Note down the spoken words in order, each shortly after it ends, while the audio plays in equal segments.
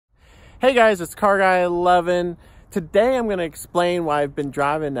Hey guys, it's Car Guy 11. Today I'm going to explain why I've been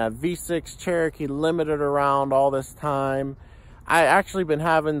driving that V6 Cherokee Limited around all this time. I actually been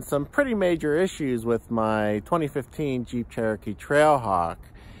having some pretty major issues with my 2015 Jeep Cherokee Trailhawk.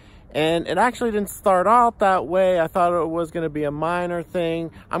 And it actually didn't start out that way. I thought it was going to be a minor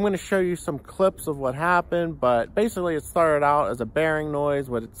thing. I'm going to show you some clips of what happened, but basically it started out as a bearing noise,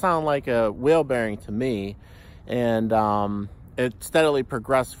 what it sounded like a wheel bearing to me. And it steadily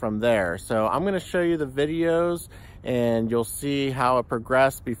progressed from there. So I'm going to show you the videos and you'll see how it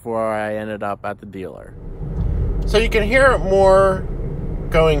progressed before I ended up at the dealer. So you can hear it more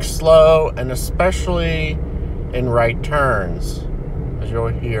going slow, and especially in right turns, as you'll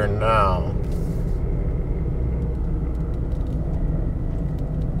hear now.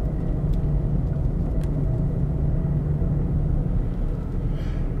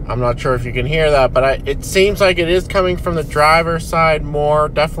 I'm not sure if you can hear that, but it seems like it is coming from the driver's side more,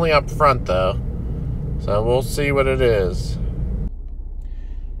 definitely up front though. So we'll see what it is.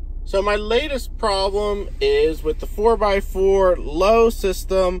 So my latest problem is with the 4x4 low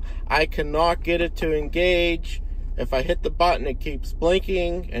system. I cannot get it to engage. If I hit the button, it keeps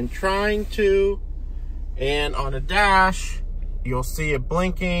blinking and trying to. And on a dash, you'll see it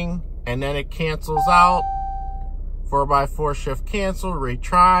blinking and then it cancels out. 4x4 shift cancel,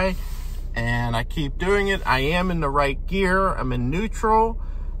 retry, and I keep doing it. I am in the right gear, I'm in neutral,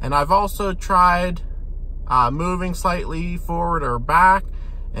 and I've also tried moving slightly forward or back,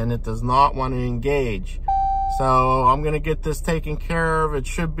 and it does not want to engage. So I'm gonna get this taken care of. It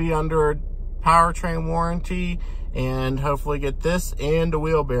should be under a powertrain warranty, and hopefully get this and the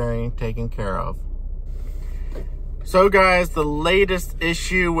wheel bearing taken care of. So guys, the latest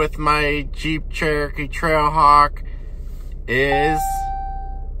issue with my Jeep Cherokee Trailhawk is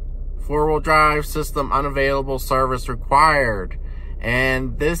four-wheel drive system unavailable, service required.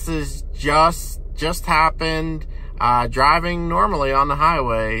 And this is just happened driving normally on the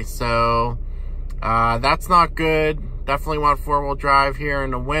highway, so that's not good. Definitely want four-wheel drive here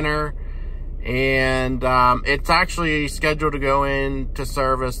in the winter. And it's actually scheduled to go into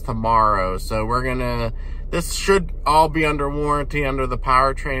service tomorrow, so this should all be under warranty, under the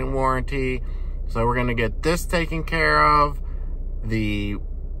powertrain warranty. So we're gonna get this taken care of, the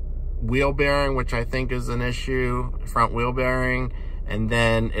wheel bearing, which I think is an issue, front wheel bearing, and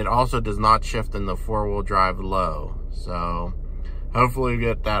then it also does not shift in the four-wheel drive low. So hopefully we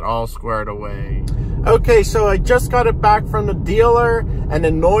get that all squared away. Okay, so I just got it back from the dealer and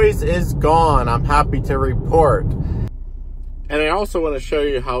the noise is gone, I'm happy to report. And I also want to show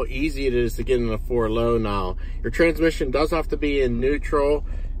you how easy it is to get in a 4 low now. Your transmission does have to be in neutral,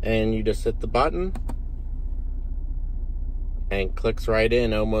 and you just hit the button and clicks right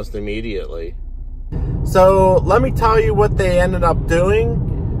in almost immediately. So let me tell you what they ended up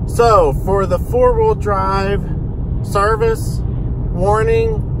doing. So for the 4-wheel drive service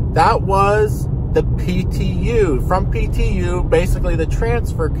warning, that was the PTU. From PTU, basically the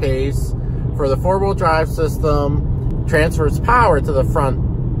transfer case for the 4-wheel drive system transfers power to the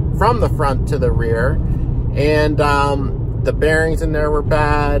front, from the front to the rear. And the bearings in there were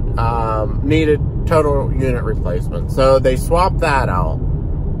bad, needed total unit replacement. So they swapped that out.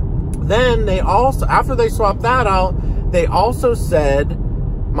 Then they also, after they swapped that out, they also said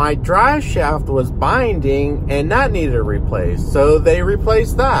my drive shaft was binding and that needed replaced. So they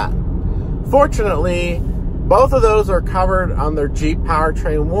replaced that. Fortunately, both of those are covered on their Jeep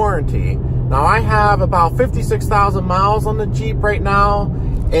powertrain warranty. Now I have about 56,000 miles on the Jeep right now,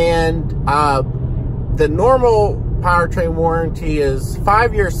 and the normal powertrain warranty is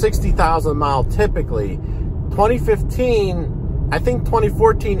 5 years, 60,000 mile typically. 2015, I think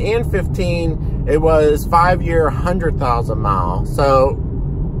 2014 and 15, it was 5 year, 100,000 mile. So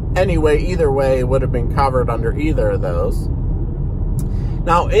anyway, either way, it would have been covered under either of those.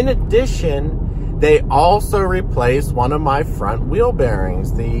 Now, in addition, they also replaced one of my front wheel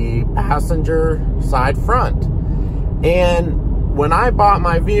bearings, the passenger side front. And when I bought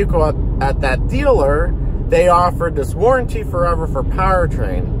my vehicle at that dealer, they offered this warranty forever for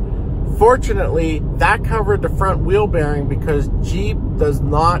powertrain. Fortunately, that covered the front wheel bearing because Jeep does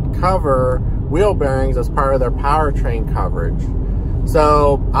not cover wheel bearings as part of their powertrain coverage.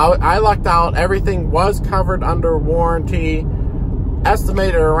 So I lucked out. Everything was covered under warranty,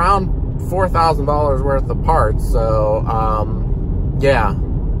 estimated around $4,000 worth of parts. So yeah,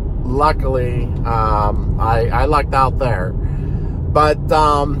 luckily I lucked out there. But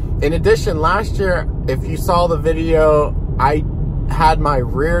in addition, last year, if you saw the video, I had my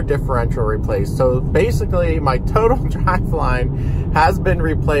rear differential replaced. So basically my total Driveline has been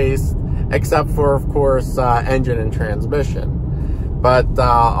replaced, except for, of course, engine and transmission. but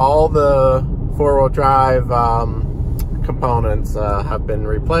all the four-wheel drive components have been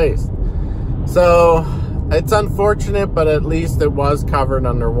replaced. So it's unfortunate, but at least it was covered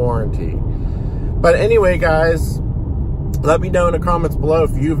under warranty. But anyway, guys, let me know in the comments below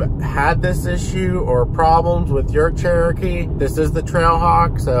if you've had this issue or problems with your Cherokee. This is the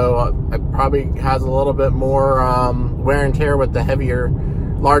Trailhawk, so it probably has a little bit more wear and tear with the heavier,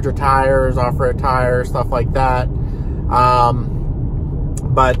 larger tires, off-road tires, stuff like that.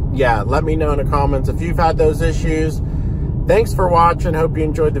 But yeah, let me know in the comments if you've had those issues. Thanks for watching. Hope you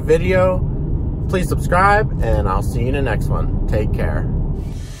enjoyed the video. Please subscribe, and I'll see you in the next one. Take care.